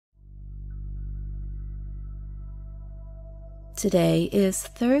Today is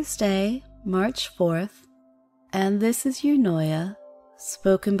Thursday, March 4th, and this is Eunoia,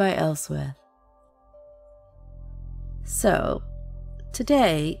 spoken by Elswyth. So,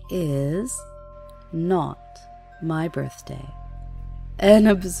 today is not my birthday. An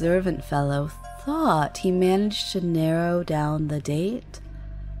observant fellow thought he managed to narrow down the date,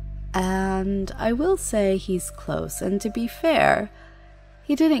 and I will say he's close, and to be fair,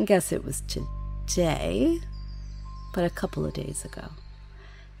 he didn't guess it was today, but a couple of days ago.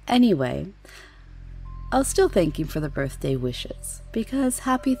 Anyway, I'll still thank him for the birthday wishes, because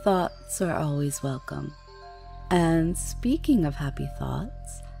happy thoughts are always welcome. And speaking of happy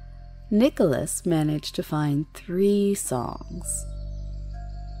thoughts, Nicholas managed to find 3 songs.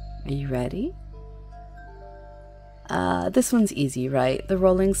 Are you ready? This one's easy, right? The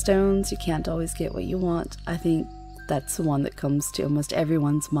Rolling Stones, You Can't Always Get What You Want. I think that's the one that comes to almost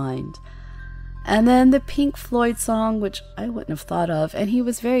everyone's mind. And then the Pink Floyd song, which I wouldn't have thought of, and he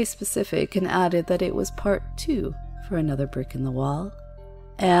was very specific and added that it was part 2 for Another Brick in the Wall.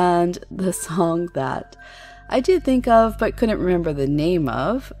 And the song that I did think of but couldn't remember the name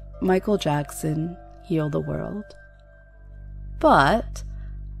of, Michael Jackson, Heal the World. But,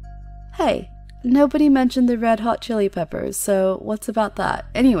 hey, nobody mentioned the Red Hot Chili Peppers, so what's about that?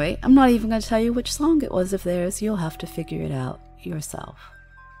 Anyway, I'm not even going to tell you which song it was of theirs. You'll have to figure it out yourself.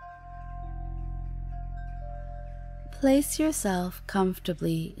 Place yourself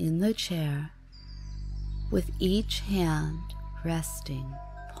comfortably in the chair, with each hand resting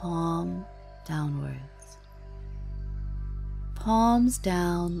palm downwards. Palms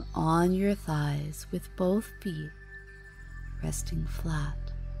down on your thighs with both feet resting flat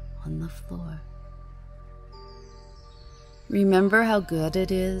on the floor. Remember how good it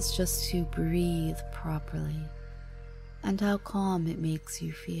is just to breathe properly and how calm it makes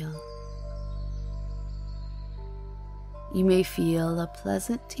you feel. You may feel a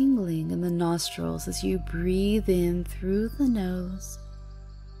pleasant tingling in the nostrils as you breathe in through the nose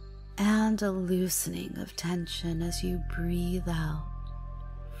and a loosening of tension as you breathe out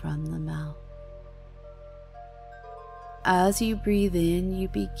from the mouth. As you breathe in, you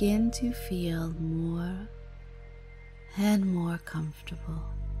begin to feel more and more comfortable,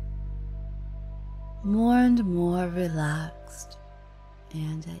 more and more relaxed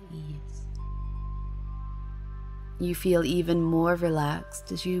and at ease. You feel even more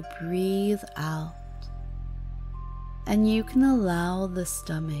relaxed as you breathe out, and you can allow the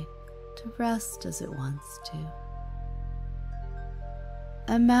stomach to rest as it wants to.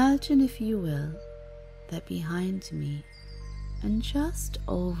 Imagine, if you will, that behind me and just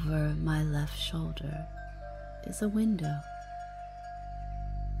over my left shoulder is a window.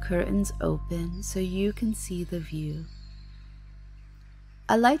 Curtains open so you can see the view.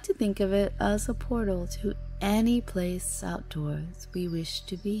 I like to think of it as a portal to any place outdoors we wish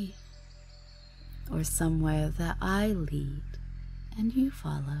to be, or somewhere that I lead and you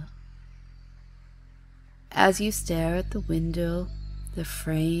follow. As you stare at the window, the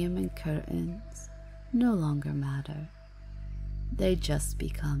frame and curtains no longer matter. They just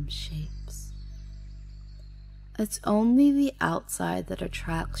become shapes. It's only the outside that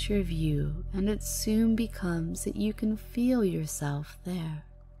attracts your view, and it soon becomes that you can feel yourself there,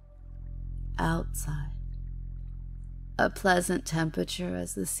 outside. A pleasant temperature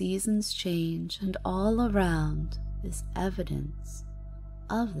as the seasons change, and all around is evidence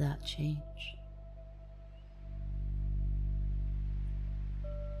of that change.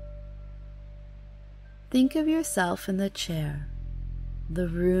 Think of yourself in the chair, the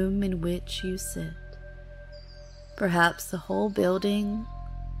room in which you sit, perhaps the whole building,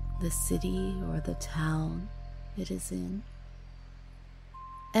 the city or the town it is in,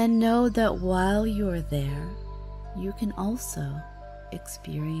 and know that while you are there, you can also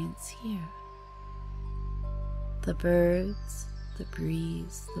experience here. The birds, the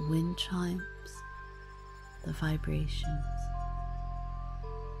breeze, the wind chimes, the vibrations.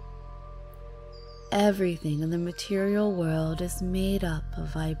 Everything in the material world is made up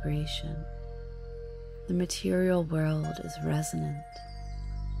of vibration. The material world is resonant.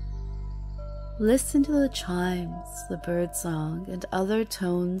 Listen to the chimes, the birdsong, and other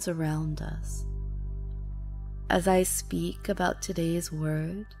tones around us. As I speak about today's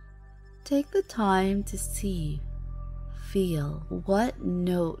word, take the time to see, feel what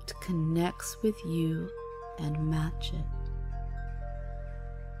note connects with you and match it.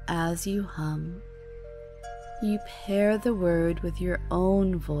 As you hum, you pair the word with your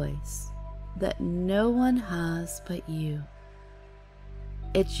own voice that no one has but you.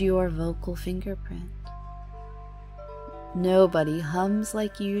 It's your vocal fingerprint. Nobody hums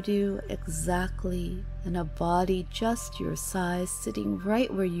like you do exactly and a body just your size sitting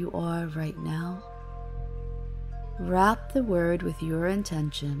right where you are right now. Wrap the word with your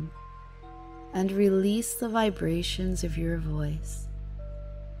intention and release the vibrations of your voice,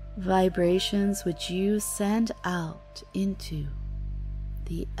 vibrations which you send out into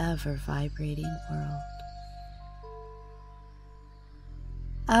the ever-vibrating world.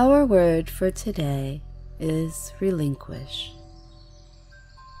 Our word for today is relinquish.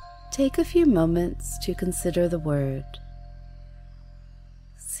 Take a few moments to consider the word.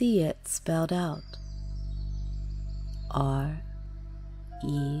 See it spelled out.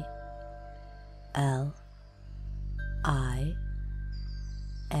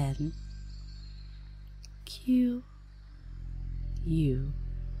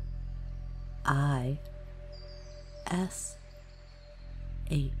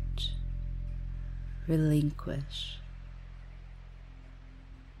 Relinquish.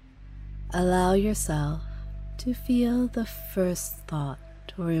 Allow yourself to feel the first thought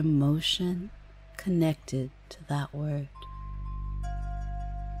or emotion connected to that word.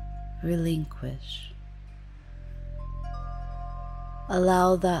 Relinquish.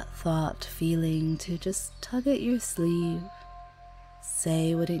 Allow that thought, feeling to just tug at your sleeve,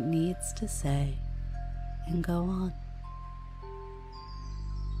 say what it needs to say, and go on.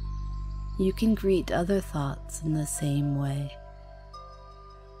 You can greet other thoughts in the same way.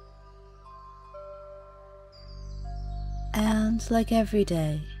 And like every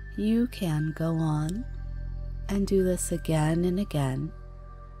day, you can go on and do this again and again,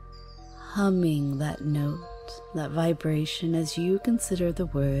 humming that note, that vibration as you consider the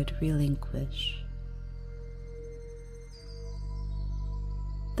word relinquish.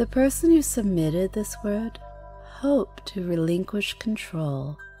 The person who submitted this word hoped to relinquish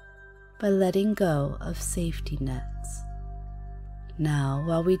control by letting go of safety nets. Now,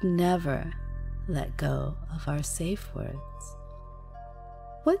 while we'd never let go of our safe words,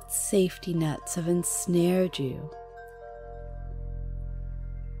 what safety nets have ensnared you?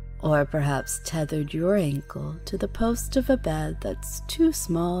 Or perhaps tethered your ankle to the post of a bed that's too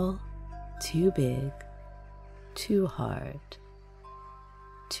small, too big, too hard,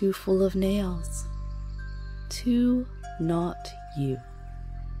 too full of nails, too not you.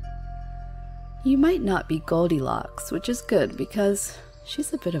 You might not be Goldilocks, which is good because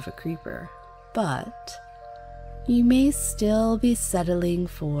she's a bit of a creeper, but you may still be settling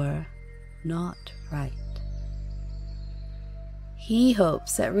for not right. He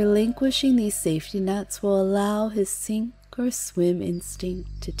hopes that relinquishing these safety nets will allow his sink or swim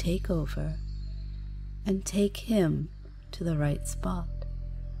instinct to take over and take him to the right spot.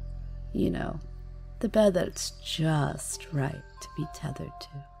 You know, the bed that's just right to be tethered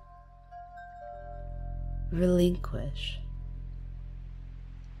to. Relinquish.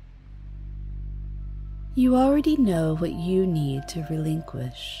 You already know what you need to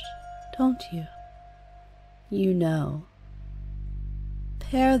relinquish, don't you? You know.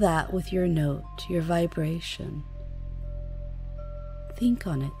 Pair that with your note, your vibration. Think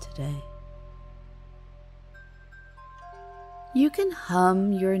on it today. You can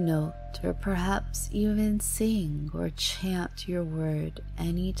hum your note or perhaps even sing or chant your word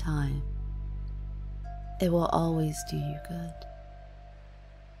anytime. It will always do you good.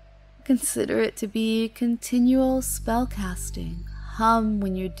 Consider it to be continual spell casting. Hum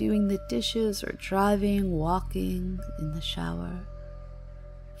when you're doing the dishes or driving, walking, in the shower.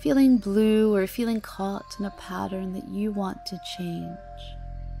 Feeling blue or feeling caught in a pattern that you want to change.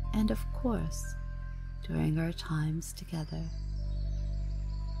 And of course, during our times together.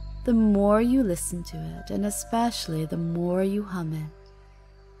 The more you listen to it, and especially the more you hum it,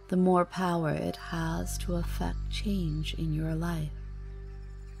 the more power it has to affect change in your life.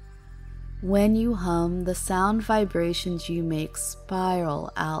 When you hum, the sound vibrations you make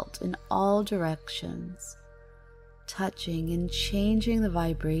spiral out in all directions, touching and changing the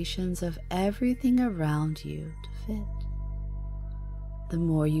vibrations of everything around you to fit. The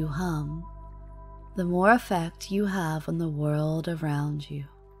more you hum, the more effect you have on the world around you.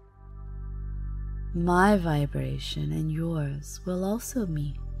 My vibration and yours will also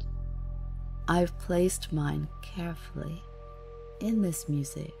meet. I've placed mine carefully in this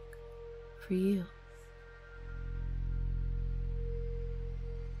music for you.